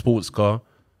car, sports car,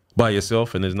 by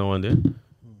yourself, and there's no one there?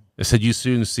 I said, you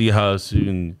soon see how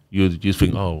soon you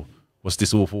think, oh, what's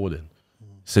this all for then? I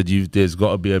said, there's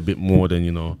got to be a bit more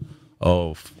than,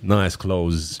 oh, nice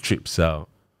clothes, trips out.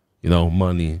 you know,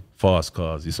 money, fast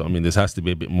cars. You know what I mean? This has to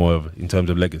be a bit more of in terms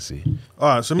of legacy.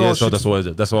 All right, so that's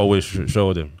what I always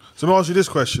showed him. So let me ask you this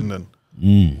question then.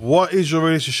 What is your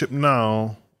relationship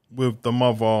now with the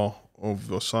mother of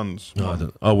your sons?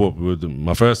 With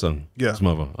my first son, his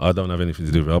mother. I don't have anything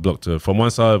to do with it. I blocked her. From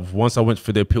once I went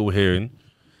for the appeal hearing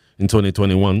in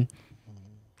 2021,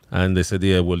 and they said,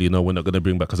 yeah, well, you know, we're not going to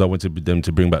bring back, because I wanted them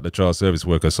to bring back the child service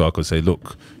worker so I could say,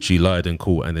 look, she lied in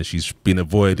court, and then she's been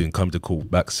avoiding come to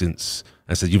court back since,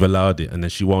 and said, you've allowed it, and then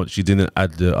she didn't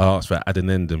add I asked for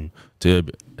addendum to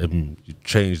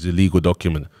change the legal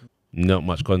document. Not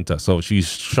much contact. So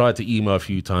she's tried to email a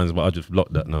few times, but I just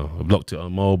blocked that now. I blocked it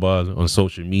on mobile, on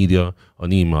social media,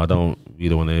 on email. I don't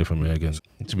really want to hear from her again.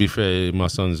 To be fair, my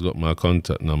son's got my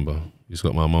contact number. He's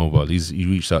got my mobile. He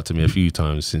reached out to me a few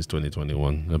times since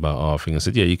 2021 about our thing. I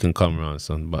said, yeah, you can come around,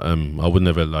 son, but I would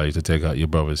never allow you to take out your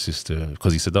brother's sister,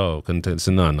 because he said, oh,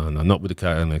 so no, not with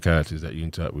the characters that you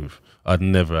interact with. I'd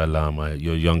never allow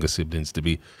your younger siblings to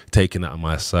be taken out of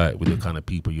my sight with the kind of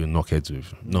people you knock heads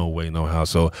with. No way, no how.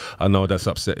 So I know that's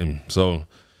upsetting. So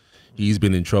he's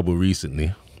been in trouble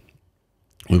recently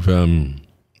with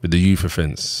the youth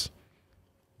offence.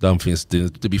 Done things, to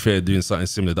be fair, doing something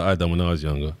similar that I done when I was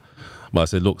younger. But I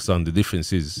said, look, son, the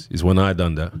difference is when I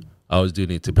done that, I was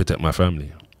doing it to protect my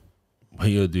family. When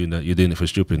you're doing that, you're doing it for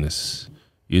stupidness.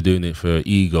 You're doing it for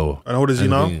ego. And how old is he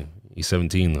now? He's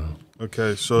 17 now.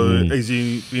 Okay, so is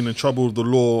he been in trouble with the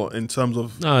law in terms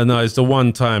of... No, it's the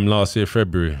one time last year,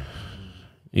 February.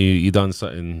 He done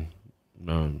something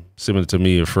similar to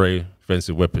me,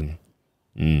 offensive weapon.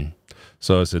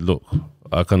 So I said, look,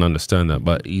 I can understand that,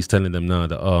 but he's telling them now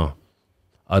that,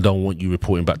 I don't want you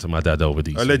reporting back to my dad over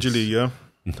these allegedly,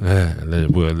 things.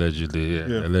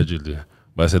 Allegedly.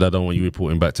 But I said, I don't want you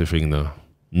reporting back to thing now.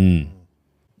 All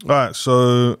right,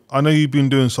 so I know you've been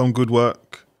doing some good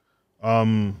work.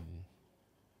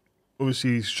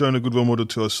 Obviously, showing a good role model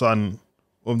to a son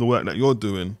of the work that you're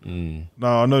doing.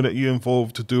 Now, I know that you're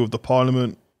involved to do with the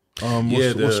Parliament.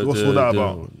 What's all that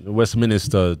about? The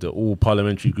Westminster, the All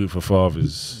Parliamentary Group for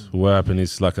Fathers. What happened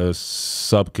is like a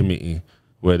subcommittee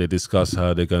where they discuss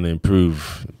how they're going to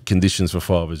improve conditions for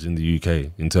fathers in the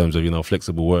UK in terms of, you know,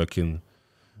 flexible working,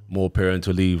 more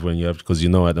parental leave when you have, because, you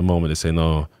know, at the moment they say,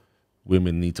 no,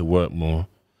 women need to work more,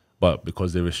 but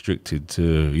because they're restricted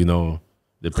to, you know,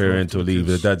 the parental leave,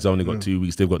 the dad's only got 2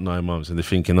 weeks, they've got 9 months, and they're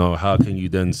thinking, oh, how can you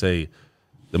then say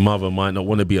the mother might not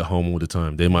want to be at home all the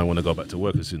time? They might want to go back to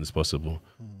work as soon as possible.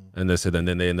 And they said, and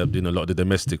then they end up doing a lot of the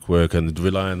domestic work and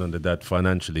relying on the dad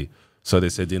financially. So they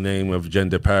said, in the name of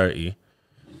gender parity,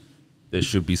 there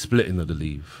should be splitting of the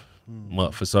leave.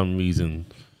 But for some reason,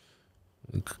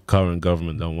 the current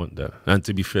government don't want that. And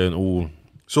to be fair, in all...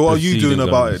 So what are you doing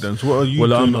about it then? So what are you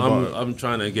doing about it? I'm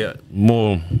trying to get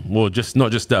more, just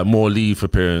not just that, more leave for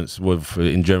parents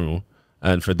in general.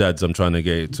 And for dads, I'm trying to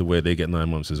get it to where they get 9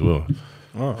 months as well.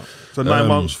 Oh. So 9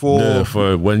 months for... Yeah,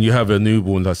 for when you have a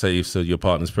newborn, let's say if your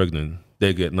partner's pregnant,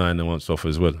 they get 9 months off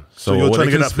as well. So you're trying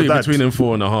to get that for dads? Between them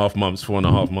 4.5 months,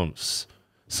 4.5 months.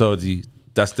 So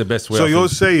that's the best way. So you're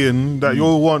saying that you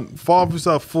want fathers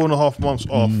to have 4.5 months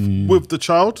off with the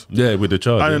child? Yeah, with the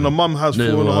child. And then the mum has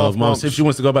 4.5 months. If she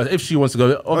wants to go back,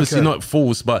 obviously not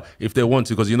forced, but if they want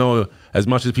to, because, you know, as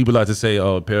much as people like to say,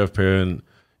 oh, pair of parent,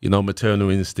 you know, maternal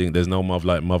instinct, there's no love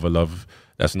like mother love,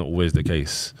 that's not always the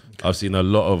case. I've seen a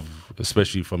lot of,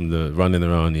 especially from the running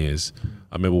around years.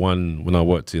 I remember one when I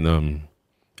worked in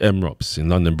MROPS in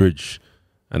London Bridge,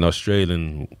 an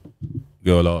Australian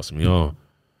girl asked me, oh,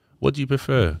 what do you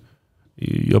prefer,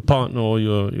 your partner or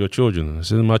your children? I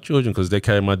said, my children, because they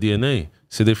carry my DNA. I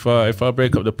said, if I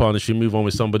break up the partnership, move on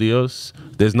with somebody else,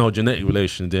 there's no genetic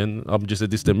relation then, I'm just a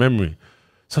distant memory.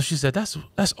 So she said, that's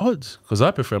odd, because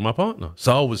I prefer my partner.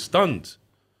 So I was stunned.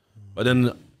 But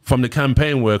then from the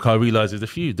campaign work, I realized there's a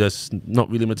few that's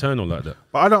not really maternal like that.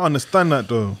 But I don't understand that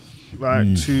though.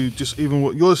 Like to just even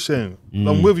what you're saying.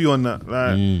 I'm with you on that.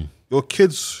 Like your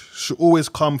kids should always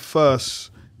come first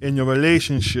in your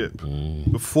relationship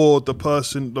before the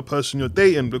person you're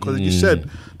dating, because as you said,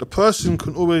 the person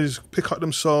can always pick up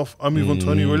themselves and move on to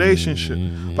a new relationship.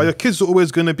 But your kids are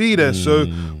always going to be there. So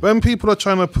when people are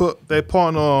trying to put their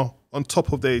partner on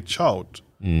top of their child,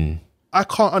 I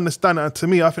can't understand that. And to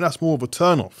me, I think that's more of a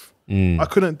turn off. I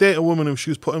couldn't date a woman if she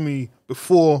was putting me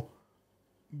before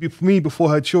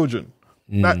her children.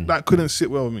 That couldn't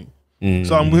sit well with me.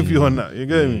 So I'm with you on that. You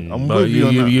get me? I'm with you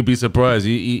on that. You'd be surprised,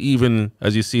 even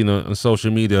as you've seen on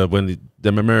social media, when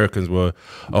them Americans were,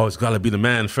 oh, it's got to be the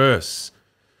man first,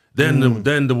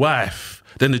 then the wife,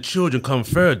 then the children come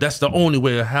third. That's the only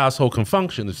way a household can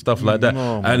function and stuff like that.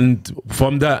 And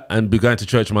from that, and began to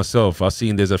church myself, I've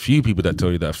seen there's a few people that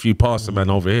tell you that. A few pastor men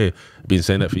over here have been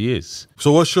saying that for years.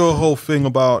 So what's your whole thing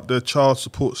about the child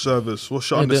support service? What's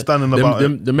your understanding about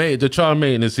it? The child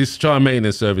maintenance, it's child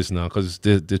maintenance service now, because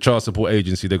the child support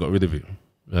agency, they got rid of it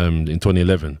in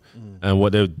 2011. And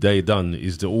what they done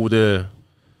is all the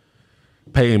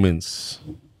payments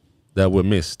that were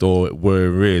missed or were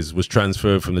arrears was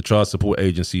transferred from the child support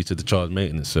agency to the child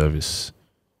maintenance service.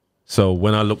 So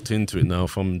when I looked into it now,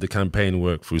 from the campaign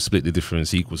work through Split the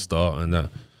Difference, Equal Start, and that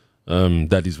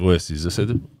Daddy's Voices, I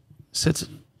said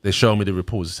they showed me the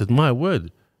reports. I said, my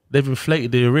word, they've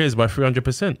inflated the arrears by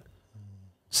 300%.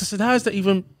 So I said, how is that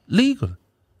even legal?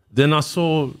 Then I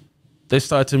saw they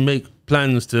started to make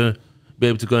plans to be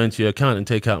able to go into your account and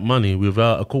take out money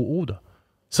without a court order.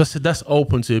 So I said, that's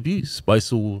open to abuse. But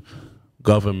it's all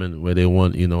government where they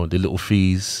want, you know, the little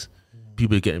fees,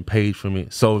 people are getting paid from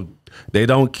it. So they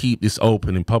don't keep this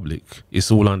open in public. It's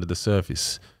all under the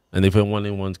surface. And if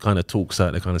anyone kind of talks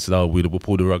out, they kind of say, oh, we'll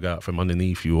pull the rug out from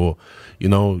underneath you, or, you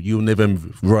know, you'll never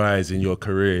rise in your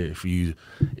career if you,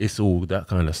 it's all that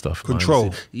kind of stuff.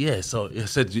 Control. Yeah, so I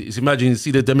said, imagine, you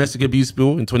see the domestic abuse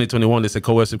bill in 2021, they said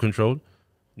coercive control.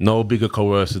 No bigger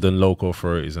coercive than local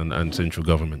authorities and central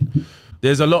government.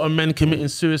 There's a lot of men committing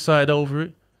suicide over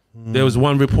it. There was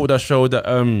one report that showed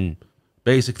that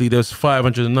basically there's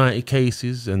 590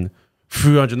 cases and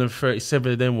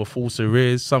 337 of them were false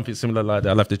arrears, something similar like that.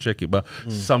 I'll have to check it, but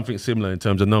something similar in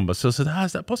terms of numbers. So I said, how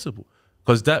is that possible?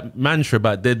 Because that mantra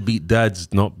about deadbeat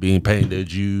dads not being paying their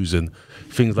dues and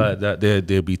things like that,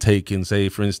 they'll be taking, say,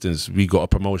 for instance, we got a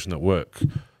promotion at work,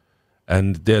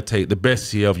 and they'll take the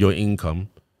best year of your income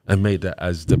and make that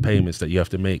as the payments that you have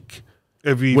to make.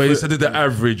 Where instead of the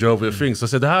average over the thing. So I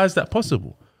said, how is that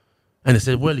possible? And they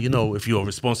said, well, you know, if you're a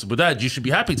responsible dad, you should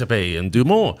be happy to pay and do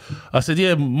more. I said,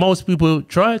 yeah, most people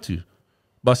try to.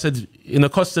 But I said, in a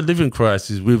cost of living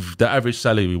crisis with the average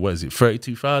salary, what is it,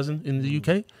 32,000 in the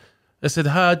UK? I said,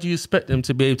 how do you expect them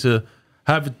to be able to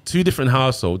have two different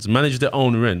households, manage their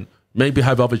own rent, maybe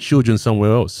have other children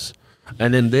somewhere else,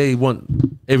 and then they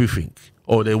want everything,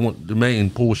 or they want the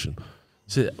main portion?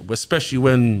 So, especially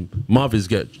when mothers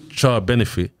get child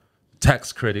benefit,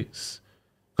 tax credits,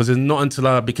 because it's not until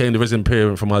I became the resident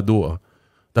parent for my daughter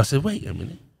that I said, wait a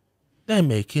minute, they're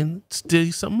making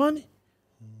still some money.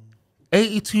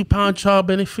 £82 child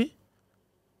benefit,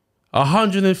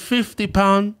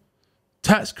 £150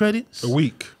 tax credits. A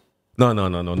week? No.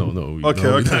 Okay.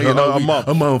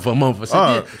 A month. I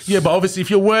said, yeah, but obviously if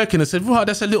you're working, I said, wow,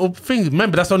 that's a little thing.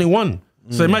 Remember, that's only one.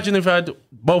 So imagine if I had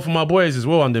both of my boys as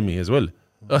well under me as well.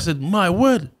 I said, my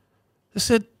word. I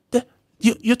said,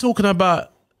 you're talking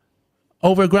about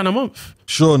over £1,000 a month.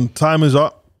 Sean, time is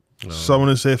up. So I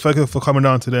want to say thank you for coming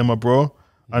down today, my bro,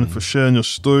 and for sharing your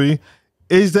story.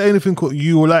 Is there anything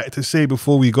you would like to say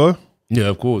before we go? Yeah,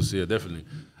 of course. Yeah, definitely.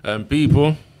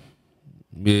 People,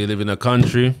 we live in a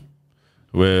country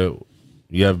where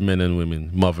you have men and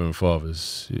women, mother and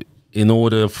fathers. In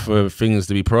order for things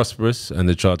to be prosperous and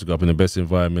the child to grow up in the best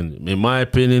environment, in my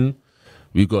opinion,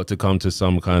 we've got to come to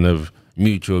some kind of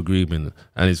mutual agreement,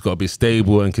 and it's got to be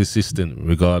stable and consistent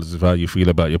regardless of how you feel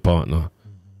about your partner,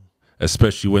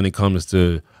 especially when it comes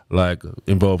to like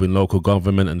involving local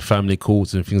government and family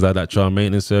courts and things like that. Child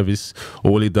maintenance service,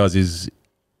 all it does is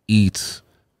eat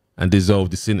and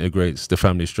disintegrates the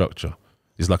family structure.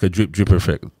 It's like a drip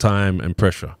effect, time and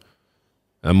pressure.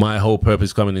 And my whole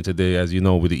purpose coming in today, as you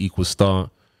know, with the Equal Start,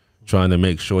 trying to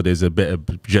make sure there's a better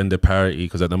gender parity,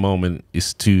 because at the moment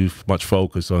it's too much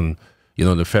focus on, you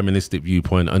know, the feministic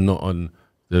viewpoint and not on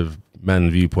the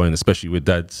man viewpoint, especially with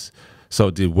dads.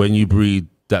 So when you breed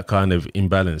that kind of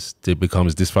imbalance, it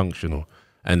becomes dysfunctional,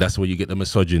 and that's where you get the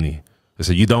misogyny.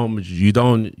 So you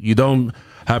don't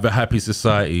have a happy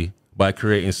society by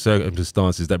creating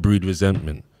circumstances that breed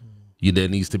resentment. There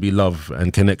needs to be love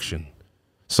and connection.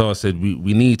 So I said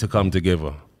we need to come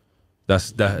together.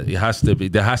 It has to be.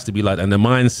 There has to be like, and the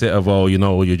mindset of, oh, you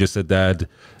know, you're just a dad,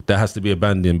 that has to be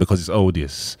abandoned because it's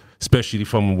odious. Especially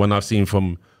from when I've seen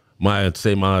from my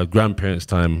grandparents'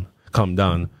 time come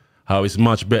down, how it's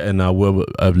much better now where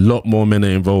a lot more men are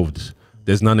involved.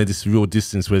 There's none of this real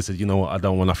distance where it says, you know what, I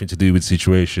don't want nothing to do with the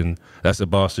situation. That's a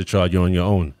bastard child, you're on your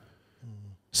own.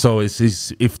 So it's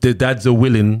if the dads are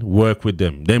willing, work with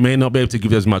them. They may not be able to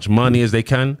give you as much money as they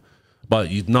can, but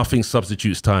nothing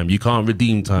substitutes time. You can't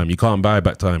redeem time. You can't buy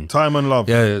back time. Time and love.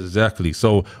 Yeah, exactly.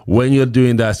 So when you're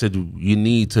doing that, I said you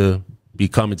need to be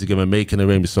coming together, making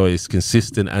arrangements so it's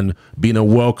consistent and being a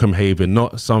welcome haven,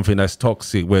 not something that's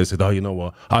toxic where it said, oh, you know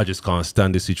what, I just can't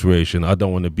stand this situation. I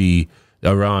don't want to be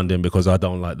around them because I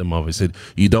don't like the mother. He said,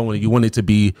 you want it to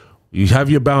be, you have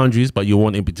your boundaries, but you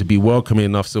want it to be welcoming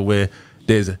enough so where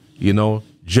there's, you know,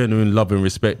 genuine love and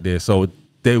respect there. So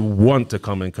they want to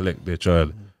come and collect their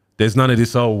child. There's none of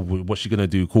this, oh, what's she going to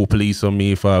do? Call police on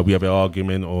me if we have an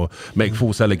argument or make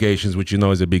false allegations, which you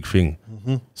know is a big thing.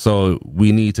 So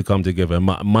we need to come together.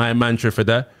 My mantra for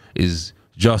that is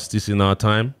justice in our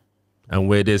time, and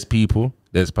where there's people,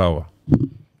 there's power.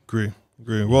 Agree.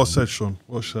 Well said, Sean.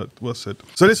 Well said.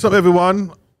 So listen up,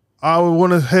 everyone. I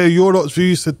want to hear your lot's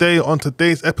views today on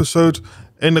today's episode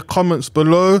in the comments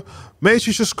below. Make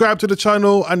sure you subscribe to the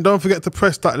channel and don't forget to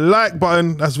press that like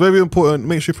button. That's very important.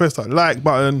 Make sure you press that like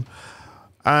button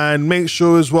and make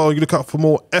sure as well you look out for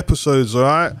more episodes, all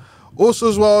right? Also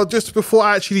as well, just before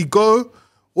I actually go,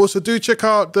 also do check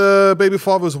out the Baby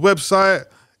Father's website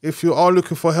if you are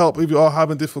looking for help, if you are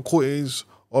having difficulties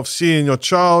of seeing your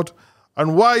child.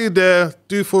 And while you're there,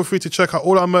 do feel free to check out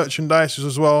all our merchandise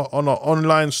as well on our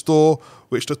online store,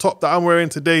 which the top that I'm wearing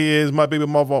today is My Baby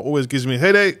Mother Always Gives Me a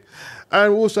Headache.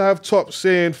 And we also have tops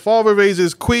saying Father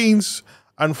Raises Queens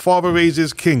and Father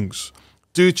Raises Kings.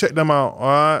 Do check them out, all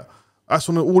right? That's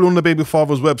all on the Baby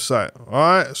Father's website, all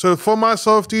right? So from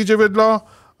myself, DJ Ridler,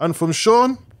 and from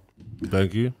Sean.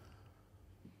 Thank you.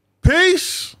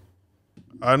 Peace.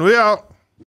 And we out.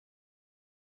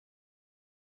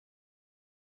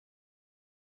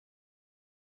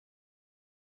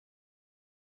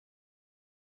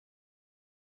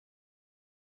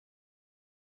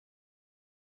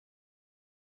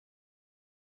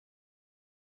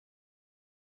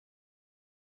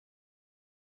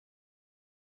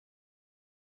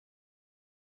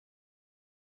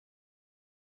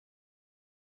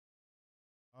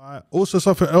 Also,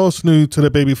 something else new to the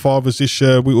Baby Fathers this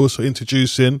year we're also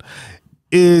introducing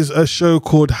is a show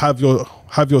called Have Your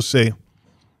Say.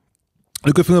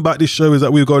 The good thing about this show is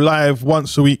that we go live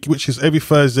once a week, which is every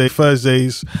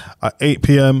Thursdays at 8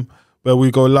 p.m, where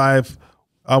we go live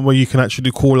and where you can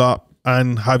actually call up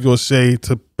and have your say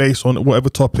based on whatever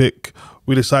topic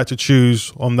we decide to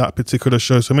choose on that particular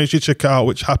show. So make sure you check it out,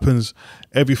 which happens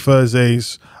every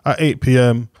Thursdays at 8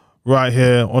 p.m. right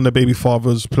here on the Baby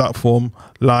Fathers platform,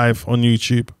 live on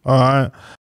YouTube. All right.